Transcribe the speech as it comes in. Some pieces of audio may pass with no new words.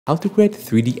How to create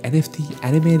 3D NFT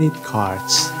animated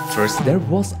cards. First, there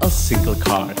was a single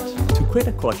card. To create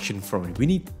a collection from it, we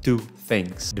need two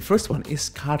things. The first one is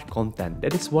card content,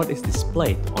 that is what is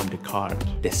displayed on the card.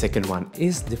 The second one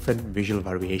is different visual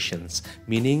variations,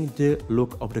 meaning the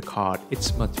look of the card,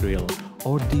 its material,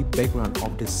 or the background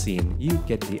of the scene. You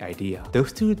get the idea.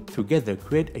 Those two together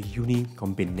create a unique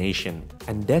combination,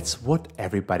 and that's what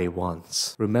everybody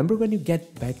wants. Remember when you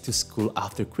get back to school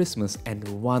after Christmas and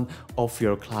one of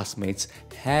your classmates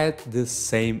had the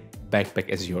same backpack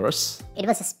as yours? It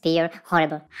was a spear,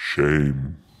 horrible.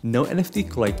 Shame. No NFT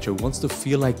collector wants to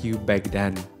feel like you back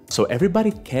then. So everybody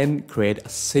can create a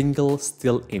single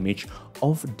still image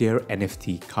of their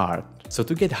NFT card. So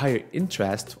to get higher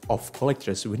interest of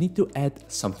collectors, we need to add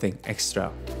something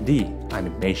extra, the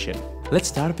animation. Let's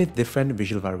start with different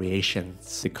visual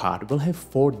variations. The card will have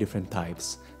 4 different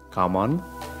types: common,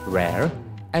 rare,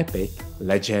 epic,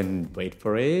 legend, wait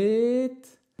for it,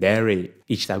 rarity.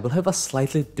 Each type will have a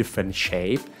slightly different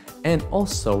shape and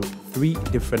also 3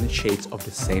 different shades of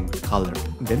the same color.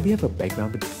 Then we have a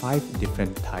background with 5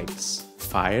 different types: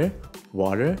 fire,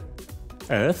 water,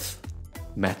 earth,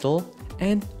 metal,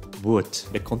 and wood.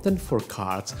 The content for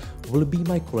cards will be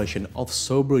my collection of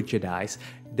sober Jedis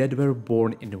that were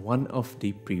born in one of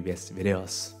the previous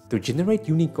videos. To generate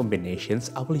unique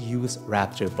combinations, I will use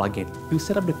Raptor plugin. To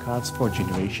set up the cards for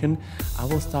generation, I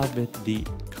will start with the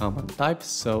common type,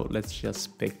 so let's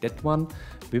just pick that one.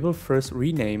 We will first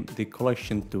rename the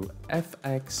collection to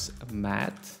FX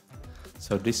Matte.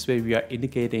 So this way we are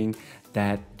indicating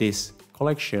that this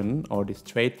collection or this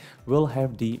trait will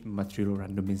have the material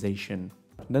randomization.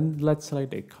 Then let's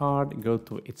select a card, go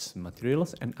to its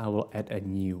materials, and I will add a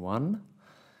new one.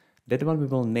 That one we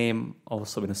will name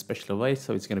also in a special way,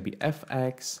 so it's going to be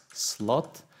FX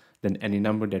slot, then any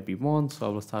number that we want. So I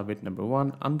will start with number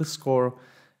 1 underscore,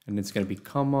 and it's going to be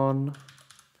common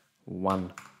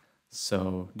 1.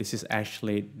 So this is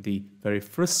actually the very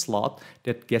first slot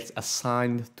that gets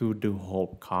assigned to the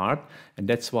whole card, and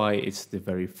that's why it's the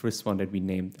very first one that we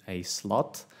named a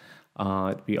slot.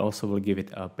 We also will give it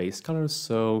a base color,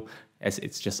 so as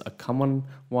it's just a common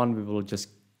one, we will just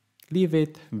leave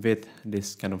it with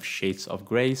this kind of shades of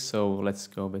gray. So let's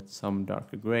go with some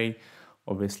darker gray.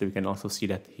 Obviously we can also see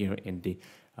that here in the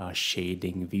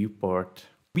shading viewport.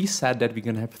 We said that we're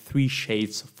gonna have 3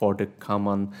 shades for the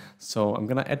common, so I'm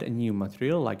gonna add a new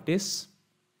material like this.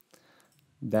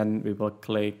 Then we will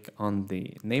click on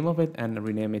the name of it and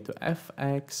rename it to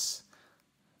FX.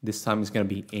 This time it's gonna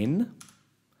be in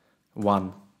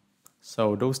 1.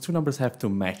 So those 2 numbers have to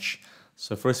match.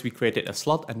 So first we created a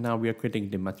slot, and now we are creating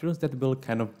the materials that will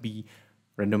kind of be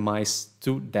randomized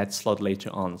to that slot later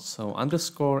on. So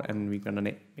underscore, and we're gonna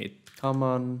name it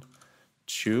common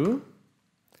 2.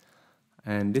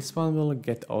 And this one will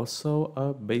get also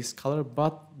a base color,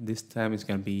 but this time it's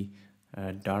gonna be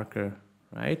darker,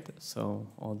 right? So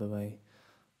all the way,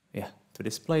 yeah, to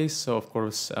this place. So of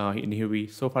course in here we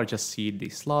so far just see the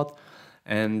slot,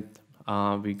 and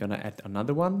we're gonna add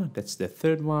another one. That's the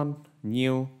third one,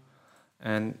 new,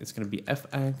 and it's gonna be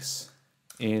FX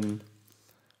in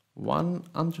 1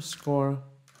 underscore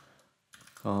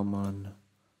common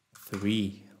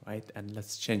 3, right? And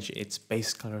let's change its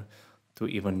base color to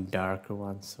even darker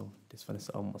one. So this one is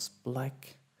almost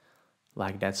black,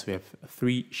 like that. So we have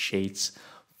 3 shades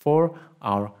for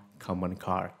our common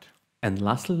card. And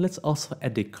lastly, let's also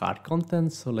add the card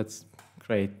content. So let's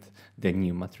create the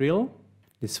new material.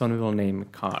 This one we will name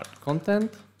card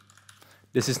content.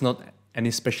 This is not any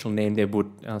special name that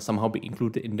would somehow be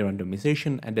included in the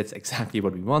randomization, and that's exactly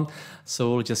what we want.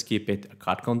 So we'll just keep it a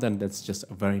card content. That's just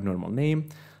a very normal name.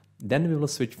 Then we will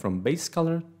switch from base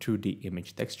color to the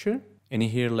image texture. And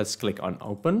here let's click on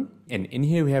open, and in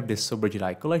here we have this Sober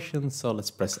Jedi collection. So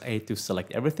let's press A to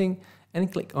select everything and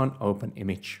click on open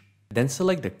image. Then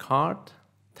select the card,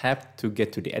 tap to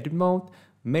get to the edit mode.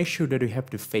 Make sure that you have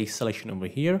the face selection over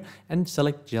here and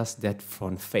select just that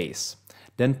front face.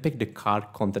 Then pick the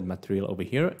card content material over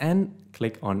here and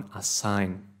click on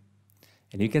assign.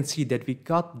 And you can see that we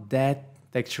got that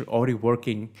texture already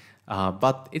working,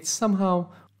 but it's somehow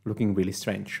looking really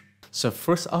strange. So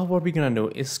first off, what we're gonna do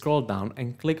is scroll down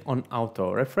and click on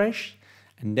auto refresh,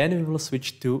 and then we will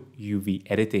switch to UV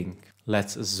editing.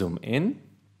 Let's zoom in,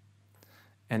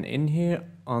 and in here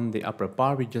on the upper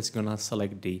bar, we're just gonna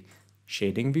select the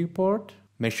shading viewport.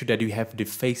 Make sure that you have the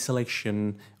face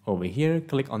selection over here.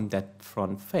 Click on that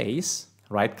front face,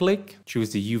 right click,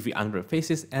 choose the UV unwrap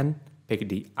faces and pick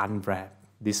the unwrap.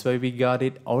 This way we got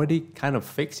it already kind of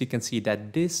fixed. You can see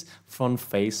that this front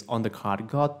face on the card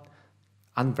got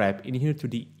unwrapped in here to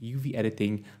the UV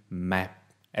editing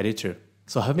map editor.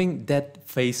 So having that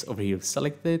face over here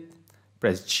selected,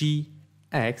 press G,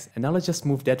 X, and now let's just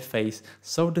move that face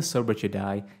so the Sober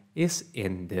Jedi is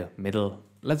in the middle.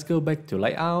 Let's go back to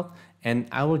layout, and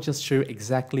I will just show you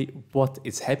exactly what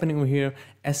is happening over here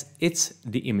as it's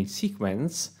the image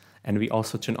sequence. And we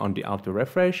also turn on the auto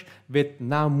refresh with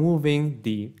now moving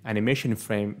the animation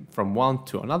frame from one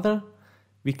to another.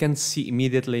 We can see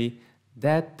immediately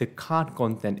that the card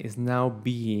content is now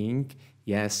being,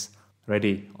 yes,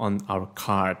 ready on our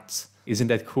cards. Isn't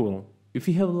that cool? If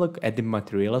we have a look at the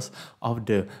materials of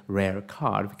the rare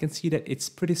card, we can see that it's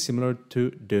pretty similar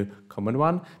to the common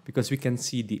one because we can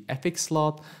see the epic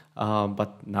slot,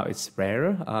 but now it's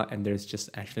rare, and there's just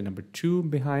actually number 2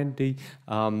 behind the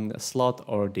slot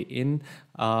or the in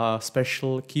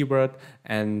special keyword,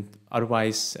 and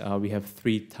otherwise we have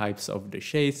 3 types of the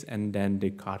shades and then the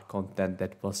card content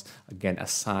that was again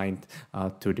assigned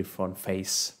to the front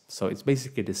face. So it's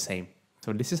basically the same.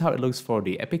 So this is how it looks for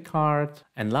the epic card.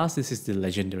 And last, this is the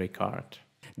legendary card.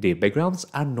 The backgrounds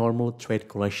are normal trait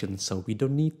collections, so we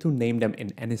don't need to name them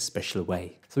in any special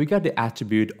way. So we got the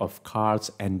attribute of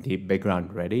cards and the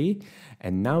background ready.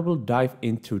 And now we'll dive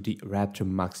into the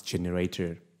Raptor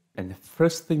Generator. And the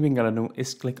first thing we're gonna do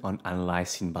is click on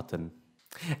Analyze Scene button.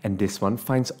 And this one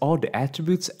finds all the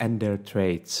attributes and their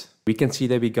traits. We can see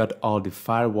that we got all the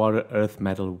fire, water, earth,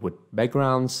 metal, wood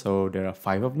backgrounds, so there are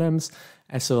 5 of them,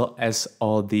 as well as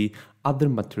all the other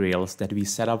materials that we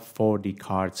set up for the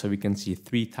card. So we can see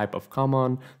 3 type of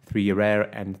common, 3 rare,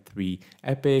 and 3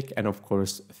 epic, and of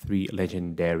course 3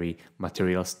 legendary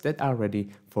materials that are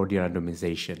ready for the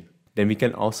randomization. Then we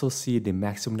can also see the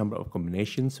maximum number of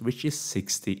combinations, which is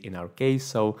 60 in our case.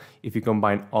 So if you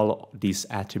combine all these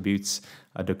attributes,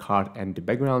 the card and the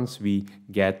backgrounds, we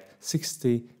get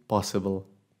 60 possible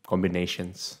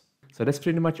combinations. So that's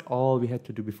pretty much all we had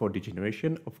to do before the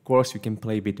generation. Of course, we can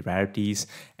play with rarities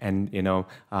and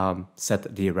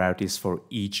set the rarities for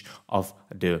each of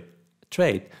the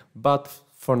trait. But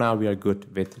for now, we are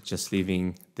good with just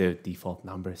leaving the default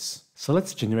numbers. So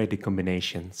let's generate the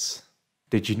combinations.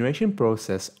 The generation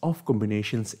process of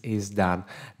combinations is done.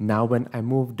 Now when I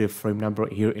move the frame number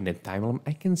here in the timeline,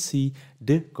 I can see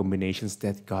the combinations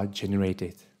that got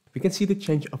generated. We can see the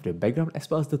change of the background as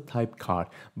well as the type card,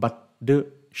 but the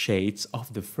shades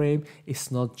of the frame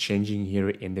is not changing here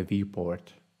in the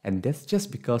viewport. And that's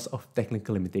just because of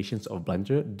technical limitations of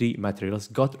Blender, the materials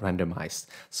got randomized.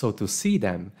 So to see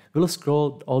them, we'll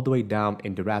scroll all the way down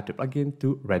in the Raptor plugin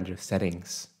to render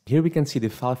settings. Here we can see the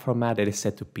file format that is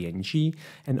set to PNG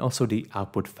and also the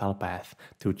output file path.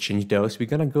 To change those, we're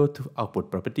gonna go to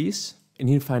output properties. And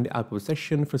here find the output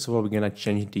section. First of all, we're gonna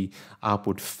change the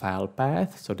output file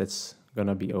path. So that's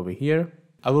gonna be over here.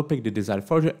 I will pick the desired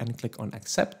folder and click on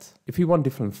accept. If you want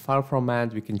different file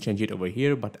format, we can change it over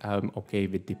here, but I'm okay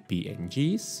with the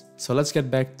PNGs. So let's get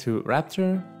back to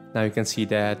Raptor. Now you can see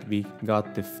that we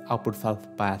got the output file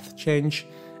path change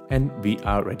and we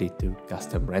are ready to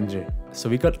custom render. So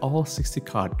we got all 60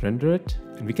 cards rendered,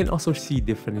 and we can also see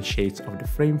different shades of the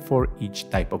frame for each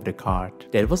type of the card.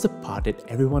 That was the part that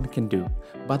everyone can do,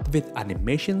 but with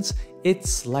animations, it's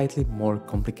slightly more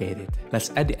complicated. Let's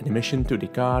add the animation to the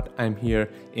card. I'm here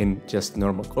in just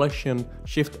normal collection,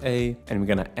 Shift A, and we're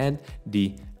gonna add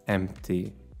the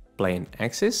empty plane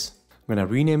axis. I'm gonna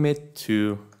rename it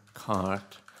to card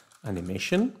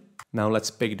animation. Now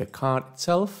let's pick the card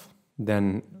itself.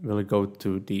 Then we'll go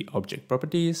to the object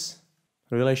properties,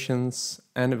 relations,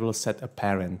 and we'll set a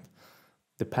parent.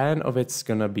 The parent of it's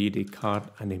gonna be the card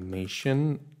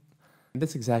animation. And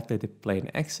that's exactly the plane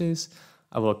axis.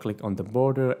 I will click on the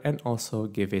border and also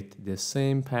give it the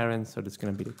same parent. So that's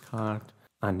gonna be the card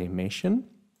animation.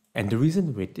 And the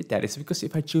reason we did that is because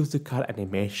if I choose the card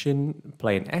animation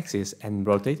plane axis and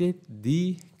rotate it,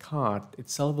 the card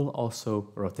itself will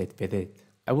also rotate with it.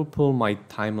 I will pull my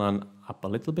timeline up a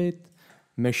little bit,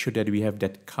 make sure that we have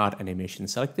that card animation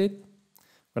selected.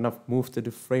 I'm gonna move to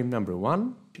the frame number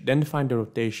 1, then find the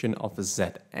rotation of the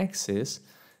Z-axis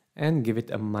and give it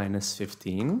a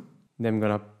 -15. Then I'm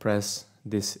gonna press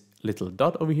this little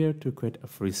dot over here to create a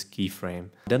freeze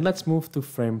keyframe. Then let's move to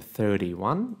frame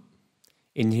 31.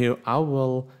 In here, I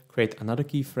will create another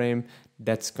keyframe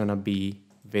that's gonna be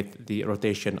with the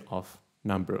rotation of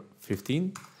number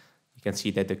 15. You can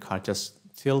see that the card just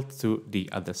tilts to the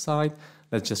other side.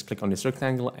 Let's just click on this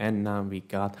rectangle, and now we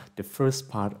got the first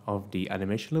part of the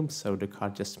animation loop. So the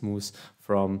card just moves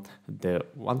from the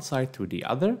one side to the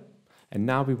other. And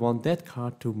now we want that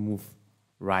card to move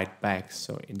right back.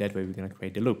 So in that way, we're gonna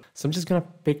create the loop. So I'm just gonna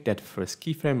pick that first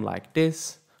keyframe like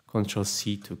this, Ctrl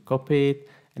C to copy it,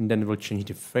 and then we'll change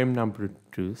the frame number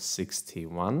to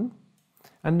 61.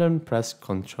 And then press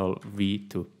Ctrl V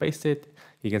to paste it.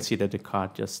 You can see that the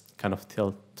card just kind of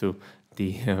tilts to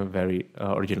the very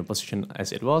original position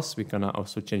as it was. We're gonna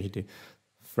also change the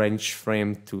French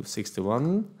frame to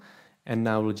 61. And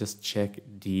now we'll just check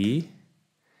the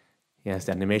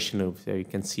animation loop. So you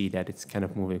can see that it's kind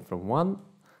of moving from one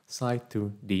side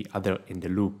to the other in the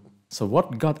loop. So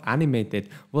what got animated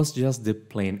was just the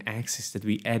plain axis that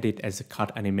we added as a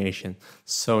card animation.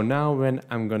 So now when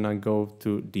I'm gonna go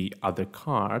to the other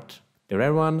card, the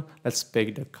rare one, let's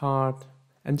pick the card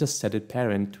and just set it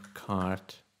parent to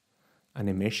card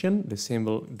animation. The same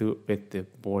we'll do with the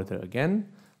border again,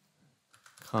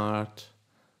 card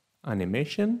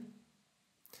animation.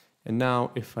 And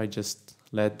now if I just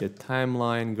let the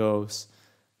timeline goes,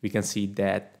 we can see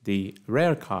that the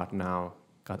rare card now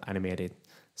got animated.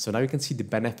 So now you can see the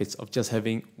benefits of just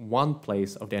having one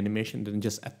place of the animation and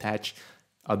just attach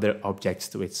other objects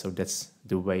to it. So that's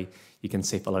the way you can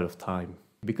save a lot of time.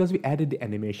 Because we added the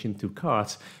animation to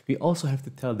cards, we also have to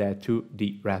tell that to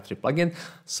the Raptor plugin.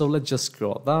 So let's just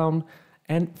scroll down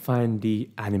and find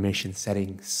the animation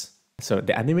settings. So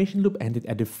the animation loop ended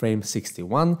at the frame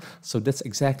 61. So that's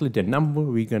exactly the number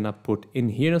we're gonna put in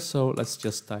here. So let's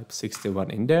just type 61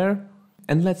 in there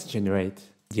and let's generate.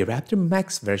 The Raptor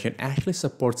Max version actually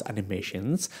supports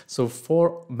animations, so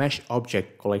for mesh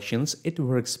object collections, it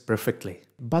works perfectly.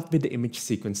 But with the image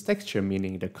sequence texture,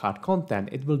 meaning the card content,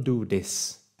 it will do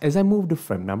this. As I move the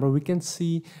frame number, we can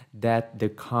see that the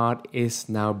card is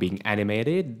now being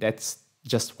animated. That's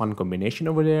just one combination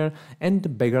over there, and the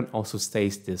background also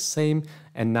stays the same,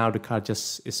 and now the card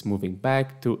just is moving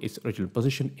back to its original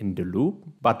position in the loop.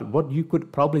 But what you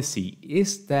could probably see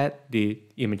is that the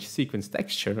image sequence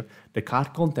texture, the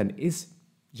card content, is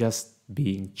just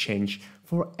being changed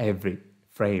for every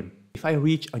frame. If I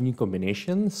reach a new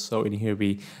combination, so in here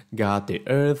we got the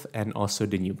earth and also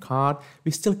the new card,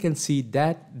 we still can see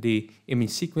that the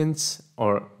image sequence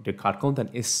or the card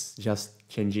content is just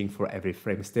changing for every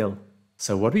frame still.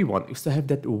 So what we want is to have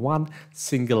that one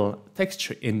single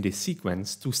texture in the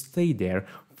sequence to stay there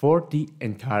for the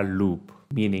entire loop.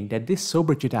 Meaning that this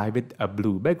sober Jedi with a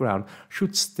blue background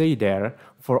should stay there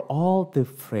for all the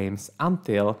frames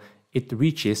until it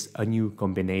reaches a new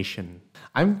combination.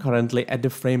 I'm currently at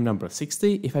the frame number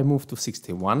 60. If I move to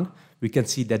 61, we can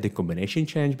see that the combination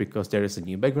changed because there is a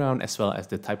new background as well as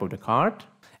the type of the card.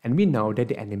 And we know that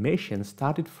the animation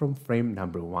started from frame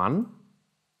number 1.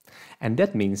 And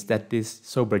that means that this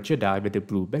sober Jedi with the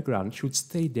blue background should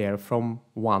stay there from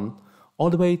 1 all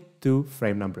the way to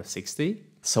frame number 60.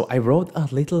 So I wrote a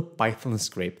little Python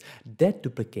script that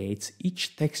duplicates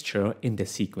each texture in the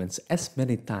sequence as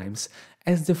many times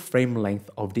as the frame length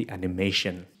of the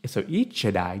animation. So each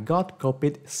Jedi got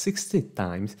copied 60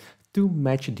 times to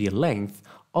match the length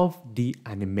of the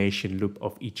animation loop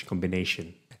of each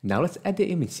combination. Now let's add the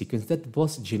image sequence that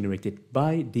was generated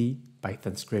by the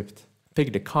Python script.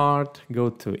 Pick the card, go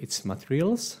to its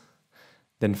materials,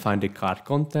 then find the card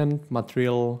content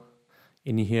material.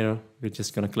 In here, we're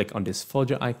just gonna click on this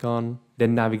folder icon,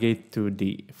 then navigate to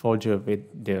the folder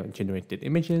with the generated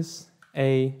images,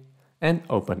 and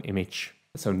open image.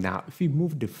 So now if we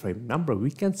move the frame number,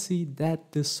 we can see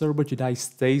that the Sober Jedi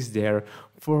stays there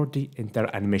for the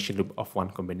entire animation loop of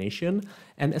one combination.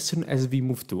 And as soon as we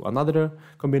move to another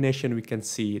combination, we can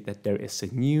see that there is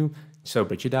a new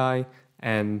Sober Jedi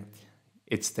and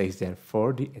it stays there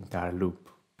for the entire loop.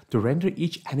 To render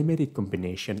each animated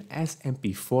combination as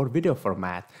MP4 video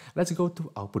format, let's go to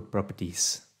Output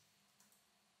Properties.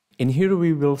 In here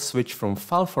we will switch from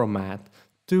file format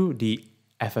to the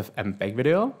FFmpeg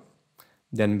video.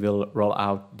 Then we'll roll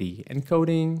out the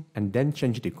encoding and then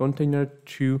change the container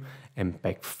to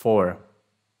MPEG-4.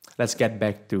 Let's get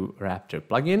back to Raptor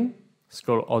plugin.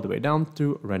 Scroll all the way down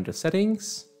to render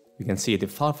settings. You can see the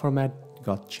file format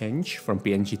got changed from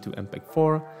PNG to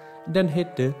MPEG-4. Then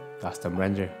hit the custom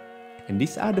render. And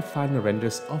these are the final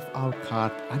renders of our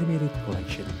card animated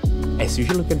collection. As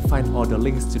usual, you can find all the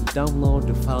links to download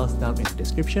the files down in the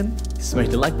description. Smash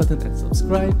the like button and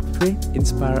subscribe. Create,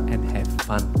 inspire, and have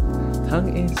fun.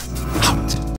 Thang is out!